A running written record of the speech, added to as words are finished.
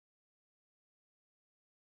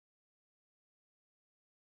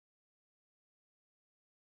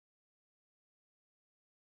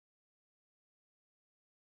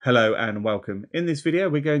Hello and welcome. In this video,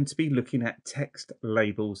 we're going to be looking at text,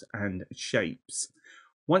 labels and shapes.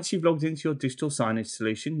 Once you've logged into your digital signage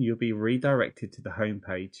solution, you'll be redirected to the home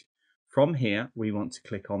page. From here, we want to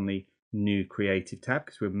click on the New Creative tab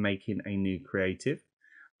because we're making a new creative.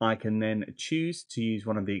 I can then choose to use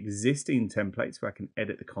one of the existing templates where I can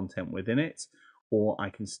edit the content within it, or I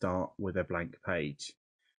can start with a blank page.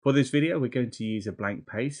 For this video, we're going to use a blank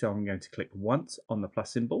page, so I'm going to click once on the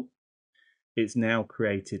plus symbol. It's now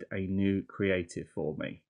created a new creative for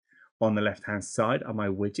me. On the left hand side are my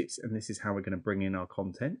widgets, and this is how we're going to bring in our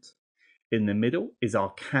content. In the middle is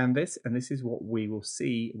our canvas, and this is what we will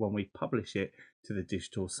see when we publish it to the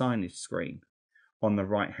digital signage screen. On the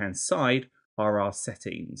right hand side are our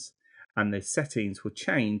settings, and the settings will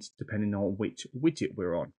change depending on which widget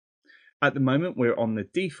we're on. At the moment we're on the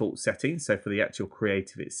default settings, so for the actual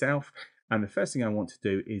creative itself, and the first thing I want to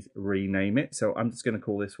do is rename it. So I'm just going to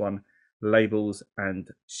call this one labels and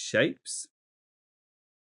shapes.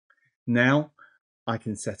 Now I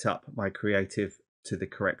can set up my creative to the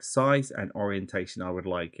correct size and orientation I would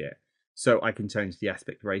like it. So I can change the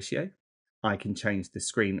aspect ratio. I can change the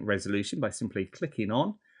screen resolution by simply clicking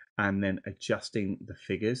on and then adjusting the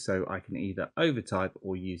figures. So I can either overtype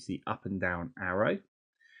or use the up and down arrow.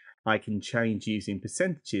 I can change using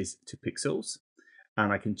percentages to pixels,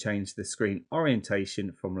 and I can change the screen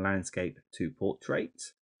orientation from landscape to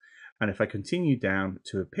portrait. And if I continue down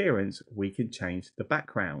to appearance, we can change the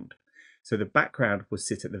background. So the background will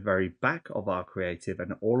sit at the very back of our creative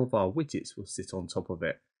and all of our widgets will sit on top of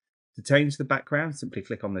it. To change the background, simply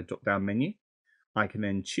click on the drop down menu. I can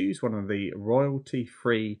then choose one of the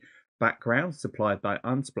royalty-free backgrounds supplied by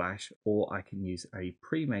Unsplash, or I can use a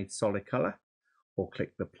pre-made solid color, or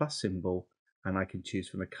click the plus symbol and I can choose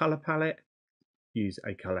from the color palette, use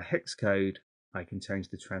a color hex code. I can change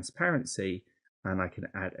the transparency, and I can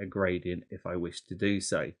add a gradient if I wish to do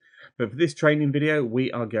so. But for this training video,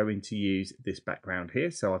 we are going to use this background here.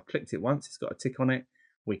 So I've clicked it once, it's got a tick on it.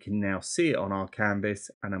 We can now see it on our canvas,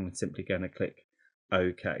 and I'm simply going to click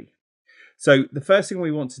OK. So the first thing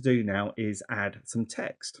we want to do now is add some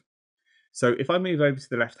text. So if I move over to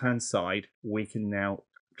the left-hand side, we can now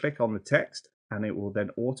click on the text, and it will then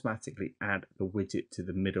automatically add the widget to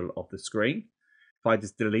the middle of the screen. If I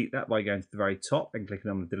just delete that by going to the very top and clicking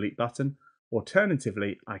on the delete button,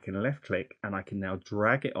 alternatively, I can left click and I can now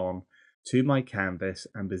drag it on to my canvas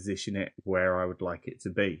and position it where I would like it to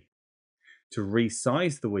be. To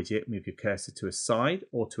resize the widget, move your cursor to a side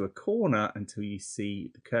or to a corner until you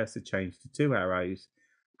see the cursor change to 2 arrows.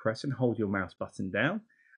 Press and hold your mouse button down,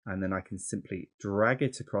 and then I can simply drag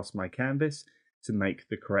it across my canvas to make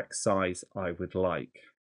the correct size I would like.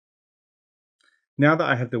 Now that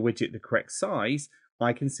I have the widget the correct size,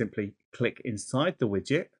 I can simply click inside the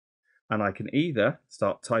widget, and I can either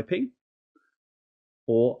start typing,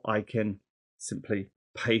 or I can simply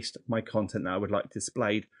paste my content that I would like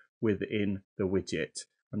displayed within the widget.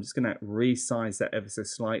 I'm just going to resize that ever so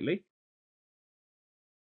slightly.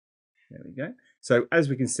 There we go. So as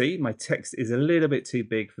we can see, my text is a little bit too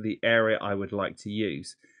big for the area I would like to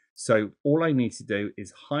use. So all I need to do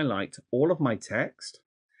is highlight all of my text,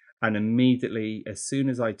 and immediately as soon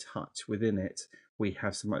as I touch within it, we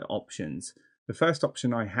have some options. The first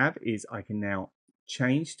option I have is I can now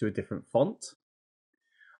change to a different font.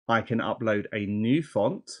 I can upload a new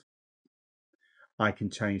font. I can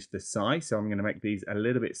change the size, so I'm going to make these a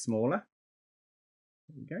little bit smaller.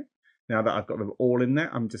 There we go. Now that I've got them all in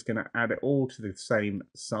there, I'm just going to add it all to the same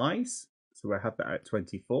size. So I have that at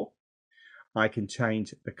 24. I can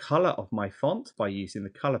change the color of my font by using the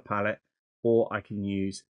color palette, or I can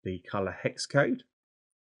use the color hex code.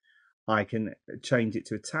 I can change it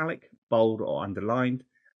to italic, bold or underlined,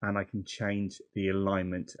 and I can change the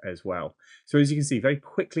alignment as well. So as you can see, very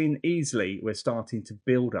quickly and easily, we're starting to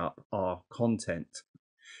build up our content.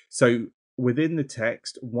 So within the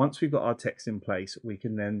text, once we've got our text in place, we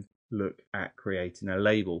can then look at creating a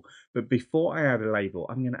label. But before I add a label,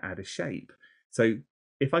 I'm going to add a shape. So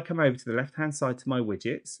if I come over to the left-hand side to my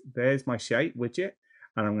widgets, there's my shape widget,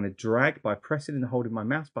 and I'm going to drag by pressing and holding my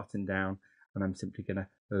mouse button down, and I'm simply going to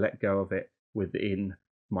let go of it within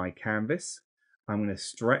my canvas. I'm going to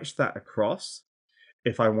stretch that across.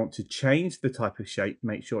 If I want to change the type of shape,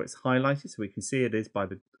 make sure it's highlighted so we can see it is by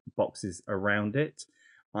the boxes around it.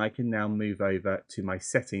 I can now move over to my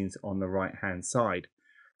settings on the right hand side.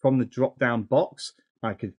 From the drop down box,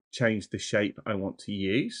 I could change the shape I want to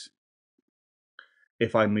use.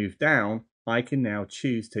 If I move down, I can now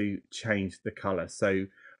choose to change the color. So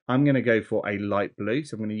I'm going to go for a light blue.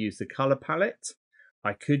 So I'm going to use the color palette.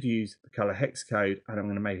 I could use the color hex code, and I'm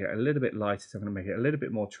going to make it a little bit lighter. So I'm going to make it a little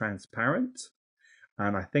bit more transparent.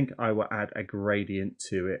 And I think I will add a gradient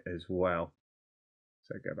to it as well.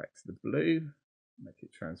 So go back to the blue, make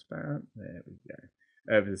it transparent. There we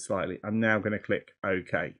go. Ever slightly. I'm now going to click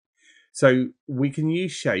OK. So we can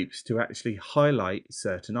use shapes to actually highlight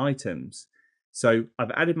certain items. So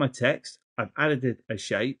I've added my text, I've added a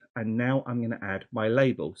shape, and now I'm going to add my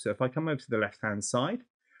label. So if I come over to the left-hand side,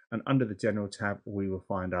 and under the General tab, we will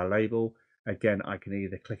find our label. Again, I can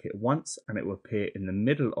either click it once and it will appear in the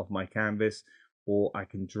middle of my canvas, or I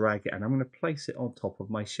can drag it and I'm going to place it on top of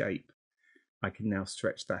my shape. I can now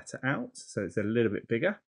stretch that out so it's a little bit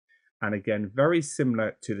bigger. And again, very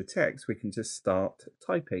similar to the text, we can just start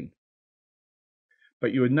typing.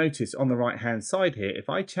 But you would notice on the right hand side here, if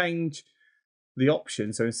I change the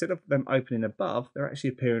option, so instead of them opening above, they're actually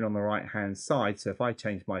appearing on the right hand side. So if I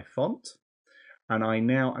change my font and I'm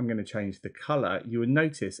going to change the color, you would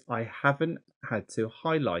notice I haven't had to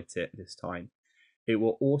highlight it this time. It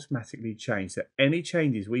will automatically change. So any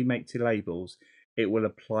changes we make to labels, it will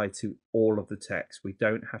apply to all of the text. We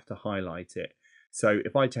don't have to highlight it. So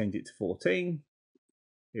if I change it to 14,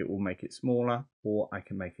 it will make it smaller, or I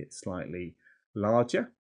can make it slightly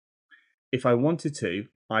larger. If I wanted to,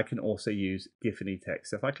 I can also use GIPHY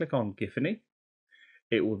text. So if I click on GIPHY,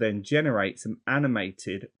 it will then generate some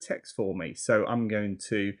animated text for me. So I'm going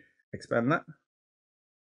to expand that.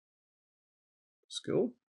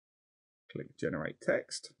 School. Click generate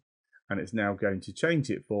text, and it's now going to change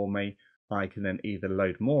it for me. I can then either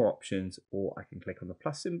load more options, or I can click on the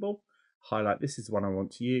plus symbol, highlight this is the one I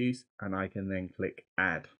want to use, and I can then click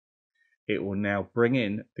add. It will now bring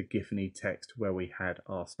in the GIPHY text where we had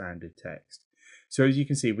our standard text. So as you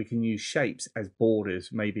can see, we can use shapes as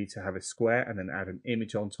borders, maybe to have a square and then add an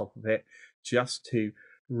image on top of it, just to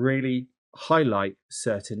really highlight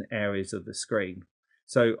certain areas of the screen.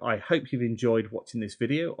 So I hope you've enjoyed watching this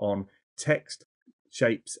video on text,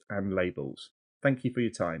 shapes and labels. Thank you for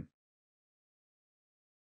your time.